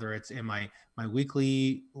that, whether it's in my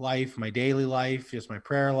weekly life, my daily life, just my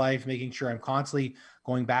prayer life, making sure I'm constantly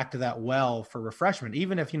going back to that well for refreshment.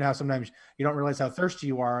 Even if, how sometimes you don't realize how thirsty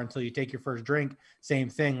you are until you take your first drink, same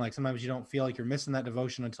thing. Like sometimes you don't feel like you're missing that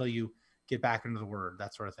devotion until you get back into the word,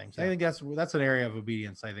 that sort of thing. So I think that's an area of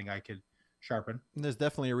obedience I think I could sharpen. And there's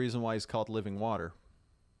definitely a reason why he's called living water.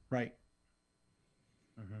 Right.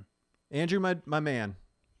 Andrew, my man.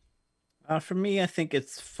 For me, I think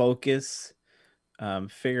it's focus.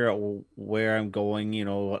 Figure out where I'm going,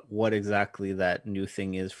 what exactly that new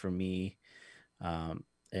thing is for me. And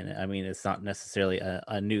I mean, it's not necessarily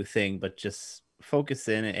a new thing, but just focus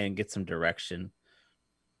in and get some direction.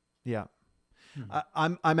 Yeah.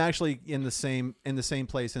 I'm actually in the same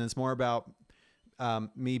place, and it's more about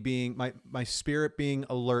me being my spirit being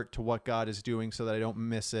alert to what God is doing so that I don't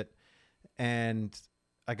miss it. And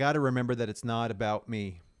I got to remember that it's not about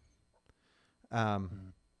me.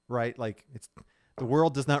 Right. Like the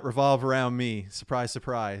world does not revolve around me. Surprise,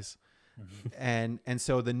 surprise. And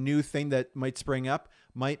so the new thing that might spring up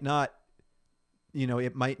might not,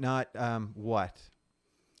 it might not,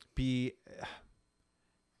 be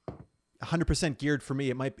 100% geared for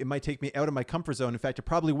me. It might take me out of my comfort zone. In fact, it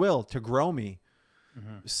probably will, to grow me.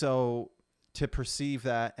 So to perceive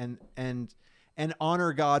that and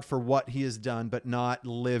honor God for what he has done, but not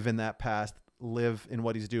live in that past, live in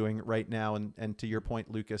what he's doing right now. And to your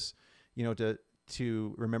point, Lucas,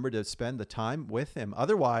 to remember to spend the time with him.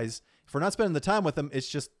 Otherwise, if we're not spending the time with him, it's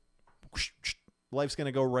just life's going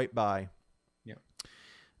to go right by.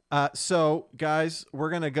 Yeah. So guys, we're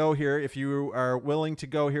going to go here. If you are willing to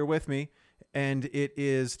go here with me, and it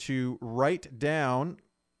is to write down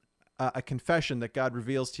a confession that God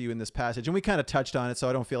reveals to you in this passage. And we kind of touched on it, so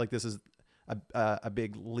I don't feel like this is a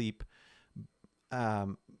big leap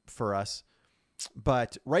for us.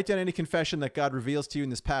 But write down any confession that God reveals to you in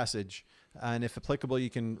this passage. And if applicable, you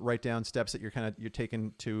can write down steps that you're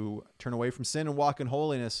taking to turn away from sin and walk in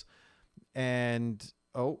holiness. And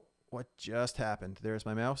what just happened? There's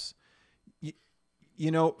my mouse.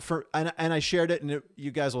 And I shared it, and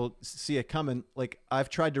you guys will see it coming. Like I've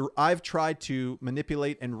tried to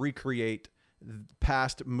manipulate and recreate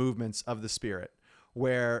past movements of the Spirit,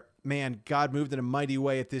 where man, God moved in a mighty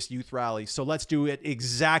way at this youth rally. So let's do it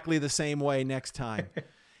exactly the same way next time.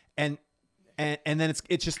 And then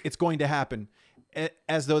it's going to happen,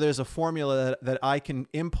 as though there's a formula that I can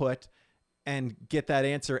input and get that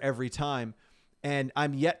answer every time. And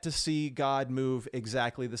I'm yet to see God move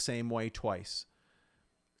exactly the same way twice.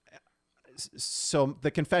 So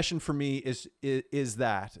the confession for me is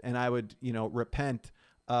that, and I would, repent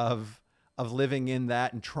of living in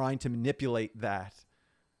that and trying to manipulate that,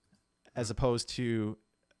 as opposed to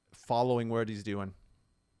following what he's doing.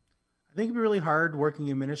 I think it'd be really hard working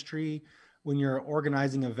in ministry when you're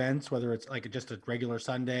organizing events, whether it's like just a regular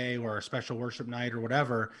Sunday or a special worship night or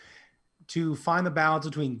whatever, to find the balance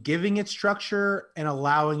between giving it structure and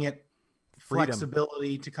allowing it freedom,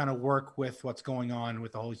 flexibility to kind of work with what's going on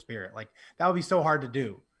with the Holy Spirit. Like that would be so hard to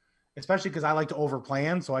do, especially because I like to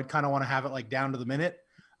overplan. So I'd kind of want to have it like down to the minute,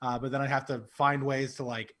 but then I'd have to find ways to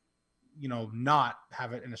like, not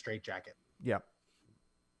have it in a straitjacket. Yeah.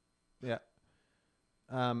 Yeah.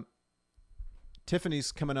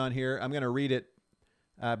 Tiffany's coming on here. I'm going to read it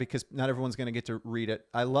because not everyone's going to get to read it.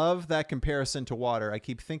 I love that comparison to water. I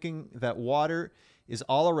keep thinking that water is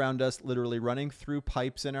all around us, literally running through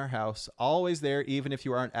pipes in our house, always there, even if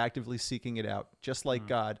you aren't actively seeking it out. Just like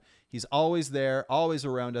God, he's always there, always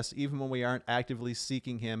around us, even when we aren't actively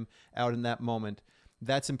seeking him out in that moment.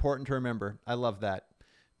 That's important to remember. I love that.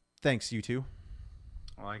 Thanks, you two.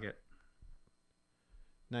 I like it.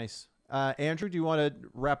 Nice. Andrew, do you want to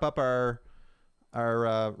wrap up our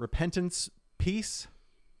repentance piece?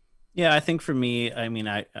 Yeah, I think for me, I mean,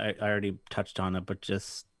 I already touched on it, but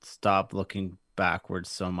just stop looking backwards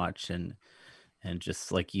so much and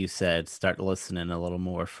just like you said, start listening a little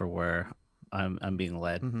more for where I'm being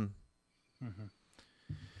led. Mm-hmm. Mm-hmm.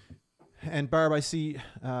 And Barb, I see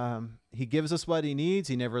he gives us what he needs.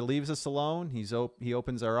 He never leaves us alone. He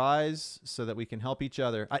opens our eyes so that we can help each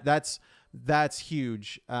other. That's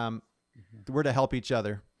huge. We're to help each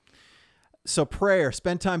other. So prayer,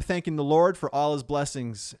 spend time thanking the Lord for all his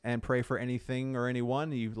blessings and pray for anything or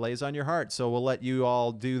anyone he lays on your heart. So we'll let you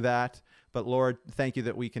all do that. But Lord, thank you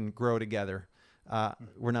that we can grow together.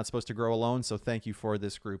 We're not supposed to grow alone. So thank you for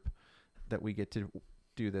this group that we get to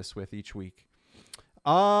do this with each week.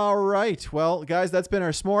 All right. Well, guys, that's been our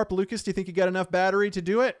Smorp. Lucas, do you think you got enough battery to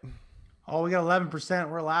do it? Oh, we got 11%.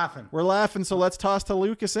 We're laughing. We're laughing, so let's toss to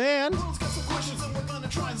Lucas and... Got some questions and we're gonna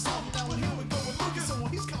try and solve them now. And here we go with Lucas and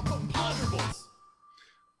he's got Ponderables.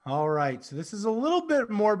 All right. So this is a little bit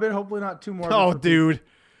morbid. Hopefully not too morbid. Oh, for dude.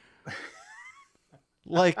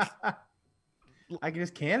 Like... I can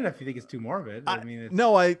just can it if you think it's too morbid. I mean, it's...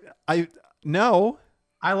 No.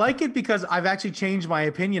 I like it because I've actually changed my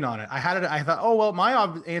opinion on it. I thought, oh, well, my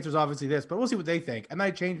answer is obviously this, but we'll see what they think. And then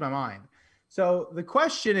I changed my mind. So the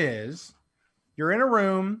question is, you're in a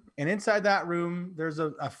room, and inside that room, there's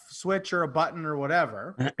a switch or a button or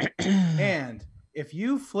whatever. And if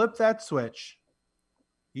you flip that switch,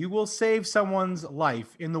 you will save someone's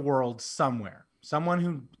life in the world somewhere. Someone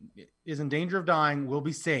who is in danger of dying will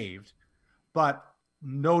be saved, but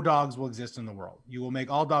no dogs will exist in the world. You will make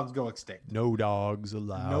all dogs go extinct. No dogs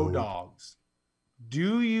allowed. No dogs.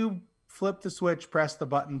 Do you flip the switch, press the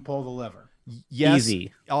button, pull the lever? Yes.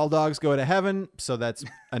 Easy. All dogs go to heaven, so that's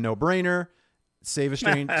a no-brainer. Save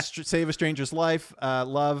a stranger's life.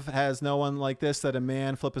 Love has no one like this that a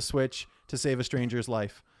man flip a switch to save a stranger's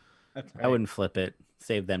life. That's right. I wouldn't flip it.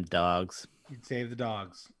 Save them dogs. You'd save the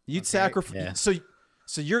dogs. You'd Okay. sacrifice. Yeah.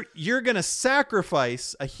 So you're gonna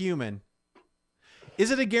sacrifice a human. Is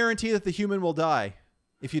it a guarantee that the human will die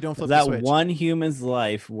if you don't flip Is the that switch? one human's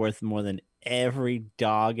life worth more than every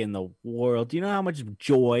dog in the world? Do you know how much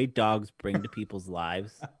joy dogs bring to people's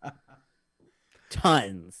lives?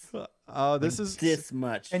 Tons. Oh, this Like is this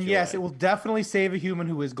much. And joy. yes, it will definitely save a human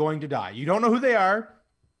who is going to die. You don't know who they are.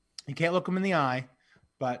 You can't look them in the eye,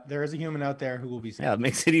 but there is a human out there who will be saved. Yeah, it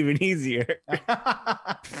makes it even easier.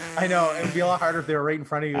 I know. It would be a lot harder if they were right in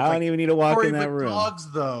front of you. It's I don't even need to walk sorry, in that but room.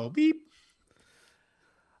 dogs, though. Beep.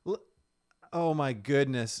 Oh my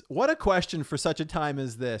goodness. What a question for such a time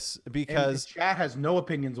as this, And because the chat has no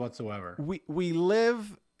opinions whatsoever. we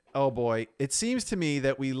live, oh boy, it seems to me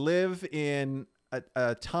that we live in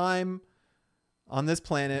a time on this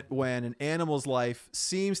planet when an animal's life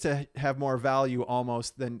seems to have more value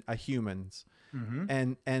almost than a human's.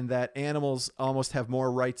 Mm-hmm. And that animals almost have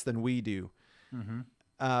more rights than we do.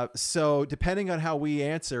 Mm-hmm. So depending on how we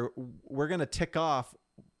answer, we're going to tick off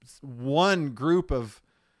one group of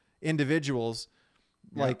individuals.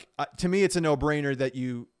 Yeah. Like to me, it's a no-brainer that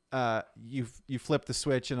you flip the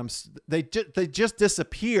switch and they just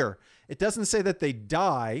disappear. It doesn't say that they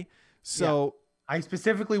die. So I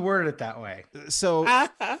specifically worded it that way. so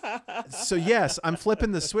yes, I'm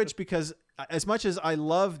flipping the switch because as much as I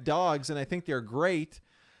love dogs and I think they're great,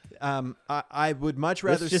 I would much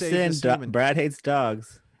rather Let's just save in, this human. Brad hates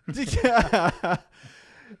dogs.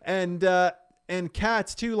 and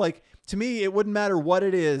cats too. Like to me, it wouldn't matter what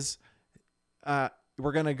it is.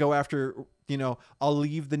 We're gonna go after. I'll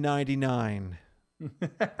leave the 99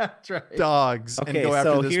 That's right. dogs and Okay, go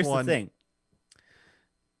after so this here's one. the thing.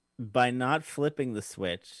 By not flipping the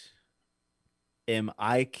switch, am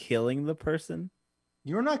I killing the person?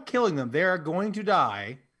 You're not killing them. They are going to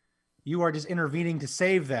die. You are just intervening to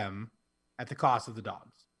save them at the cost of the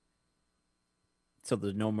dogs. So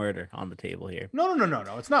there's no murder on the table here. No.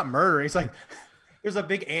 It's not murder. It's like there's a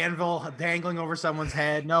big anvil dangling over someone's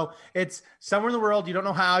head. No, it's somewhere in the world. You don't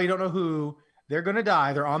know how, you don't know who. They're going to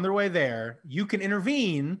die. They're on their way there. You can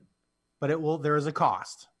intervene, but there is a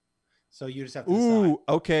cost. So you just have to decide. Ooh,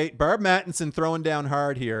 okay. Barb Mattinson throwing down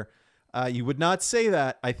hard here. You would not say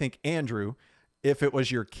that, I think, Andrew, if it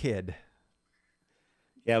was your kid.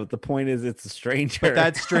 Yeah, but the point is it's a stranger. But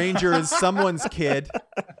that stranger is someone's kid.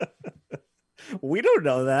 We don't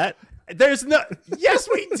know that. There's no. Yes,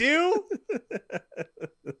 we do.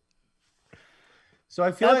 So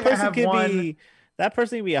I feel That like I person have could one. be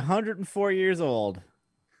 104 years old.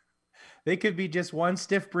 They could be just one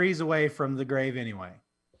stiff breeze away from the grave anyway.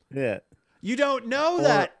 Yeah. You don't know Or-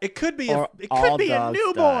 that. It could be or it all could be a dogs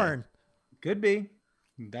newborn. Could be.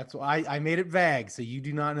 That's why I made it vague, so you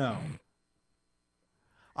do not know.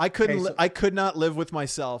 I couldn't. Okay, so- I could not live with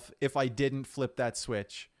myself if I didn't flip that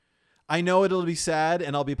switch. I know it'll be sad,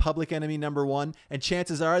 and I'll be public enemy number one. And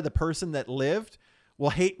chances are, the person that lived will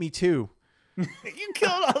hate me too. You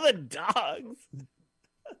killed all the dogs.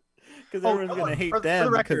 Because Oh, everyone's no going to one- hate for the them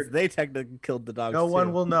because record, they technically killed the dogs. No one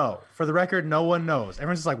too. will know. For the record, no one knows.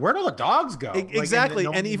 Everyone's just like, where'd all the dogs go? Like, Exactly,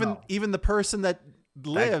 no and one will know. even the person that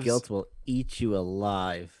lives, That guilt will eat you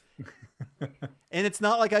alive. and it's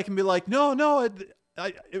not like I can be like, no,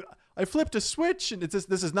 I flipped a switch, and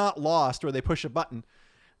this is not Lost where they push a button.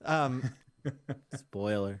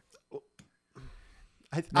 Spoiler.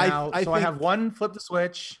 Now, I so I have one flip the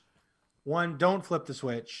switch, one don't flip the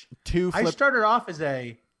switch. two I flip. started off as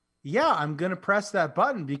I'm going to press that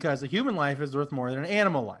button because a human life is worth more than an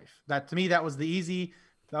animal life. That to me, that was my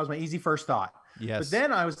easy first thought. Yes. But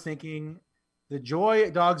then I was thinking the joy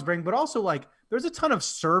dogs bring, but also like there's a ton of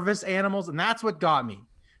service animals, and that's what got me.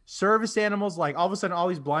 Service animals, like all of a sudden, all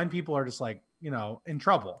these blind people are just like, in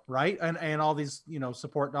trouble, right? And all these,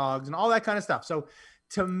 support dogs and all that kind of stuff. So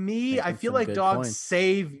to me, I feel like dogs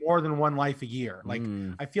save more than one life a year. Like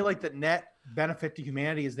I feel like the net benefit to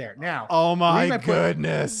humanity is there. Now, oh my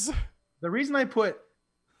goodness. The reason I put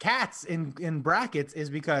cats in brackets is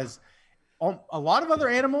because a lot of other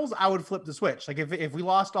animals, I would flip the switch. Like if we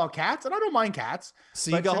lost all cats, and I don't mind cats,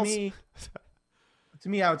 seagulls. But to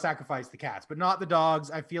me, I would sacrifice the cats, but not the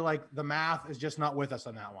dogs. I feel like the math is just not with us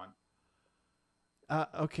on that one.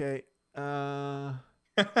 Okay. Tim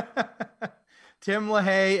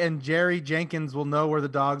LaHaye and Jerry Jenkins will know where the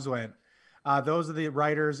dogs went. Those are the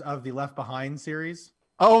writers of the Left Behind series.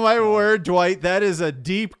 Oh my word, Dwight. That is a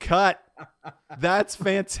deep cut. That's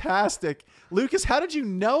fantastic. Lucas, how did you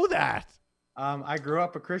know that? I grew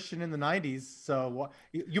up a Christian in the 90s. So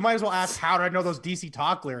you might as well ask, how did I know those DC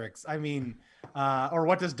Talk lyrics? I mean, or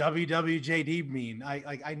what does WWJD mean?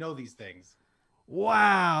 I know these things.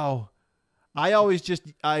 Wow. I always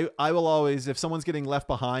I will always, if someone's getting left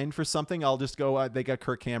behind for something, I'll just go, they got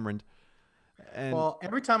Kirk Cameron. And well,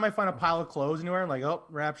 every time I find a pile of clothes anywhere, I'm like, oh,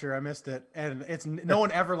 Rapture, I missed it. And it's no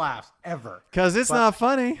one ever laughs, ever. Because it's not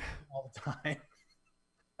funny. All the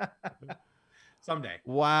time. Someday.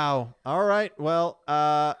 Wow. All right. Well,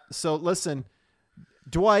 so listen,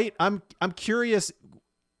 Dwight, I'm curious.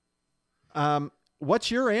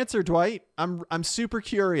 What's your answer, Dwight? I'm super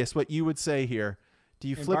curious what you would say here. Do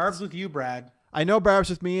you flip? Barb's with you, Brad. I know Barb's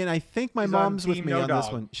with me, and I think my She's mom's on with team me no on dog.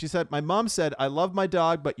 this one. She said, my mom said, I love my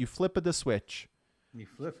dog, but you flip of the switch. You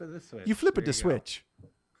flip of the switch. You flip There it to you go. switch.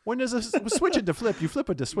 When does a switch it to flip? You flip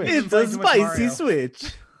it to switch. It's It's a Too much spicy Mario.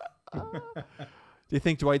 switch. Do you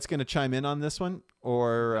think Dwight's going to chime in on this one,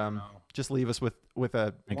 or know. just leave us with a I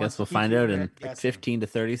Wants guess to we'll keep find you out in guessing. like 15 to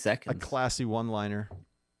 30 a seconds. classy one-liner?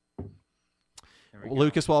 There we go.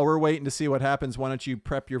 Lucas, while we're waiting to see what happens, why don't you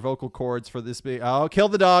prep your vocal cords for this big? Oh, kill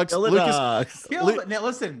the dogs. Kill the Lucas, dogs. Kill. Lu- Now,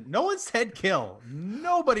 listen, no one said kill.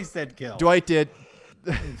 Nobody said kill. Dwight did.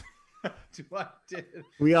 Dwight did.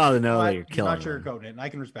 We all know that you're You're killing not them. sugarcoating it, and I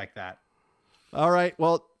can respect that. All right.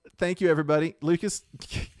 Well, thank you, everybody. Lucas.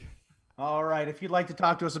 All right. If you'd like to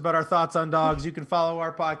talk to us about our thoughts on dogs, you can follow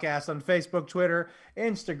our podcast on Facebook, Twitter,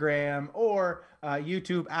 Instagram, or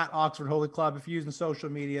YouTube at Oxford Holy Club. If you're using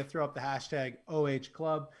social media, throw up the hashtag OH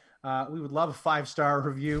Club. We would love a 5-star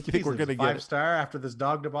review. You think we're Please leave gonna us a get it? 5-star after this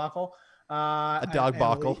dog debacle? A dog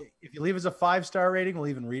debacle. If you leave us a 5-star rating, we'll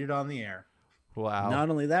even read it on the air. Wow. Not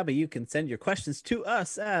only that, but you can send your questions to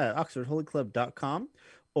us at oxfordholyclub.com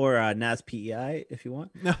or NASPEI if you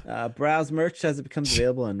want. No. Browse merch as it becomes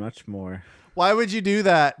available and much more. Why would you do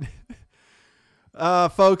that?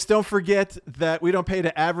 Folks, don't forget that we don't pay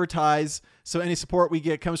to advertise, so any support we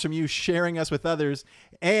get comes from you sharing us with others.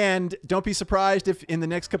 And don't be surprised if in the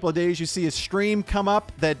next couple of days you see a stream come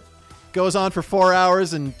up that goes on for 4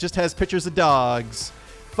 hours and just has pictures of dogs.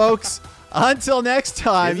 Folks, until next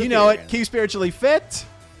time, you know it, keep spiritually fit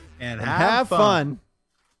And and have fun.